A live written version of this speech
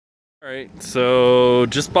Alright, so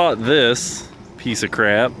just bought this piece of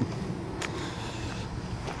crap.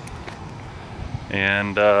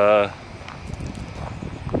 And it's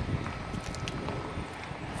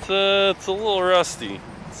a little rusty.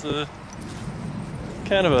 It's a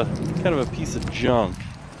kind of a piece of junk.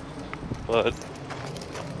 But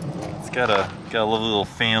it's got a lovely little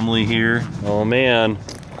family here. Oh man.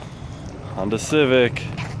 Honda Civic.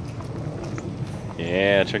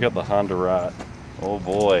 Yeah, check out the Honda rot. Oh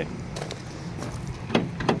boy.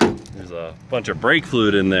 There's a bunch of brake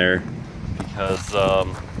fluid in there because the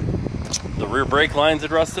rear brake lines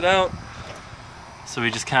had rusted out. So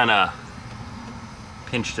we just kind of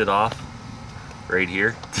pinched it off right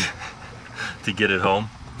here to get it home.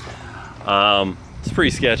 It's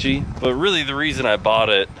pretty sketchy, but really the reason I bought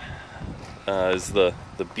it is the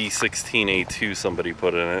B16A2 somebody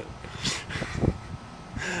put in it.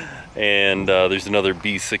 And there's another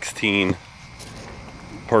B16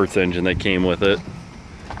 parts engine that came with it.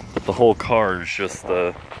 But the whole car is just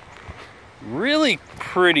really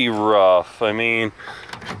pretty rough. I mean,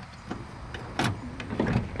 I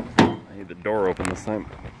need the door open this time.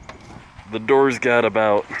 The door's got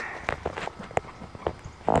about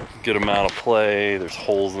a good amount of play. There's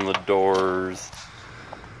holes in the doors.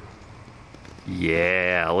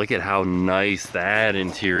 Yeah, look at how nice that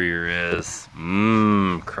interior is.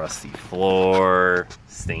 Crusty floor,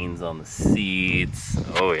 stains on the seats.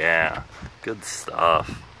 Oh yeah, good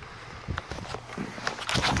stuff.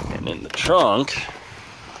 And in the trunk,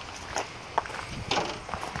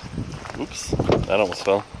 oops, that almost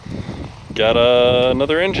fell. Got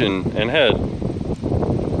another engine and head,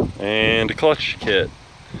 and a clutch kit,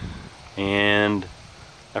 and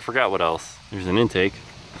I forgot what else. There's an intake.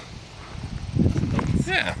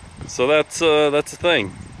 Yeah, so that's a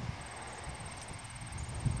thing.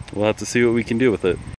 We'll have to see what we can do with it.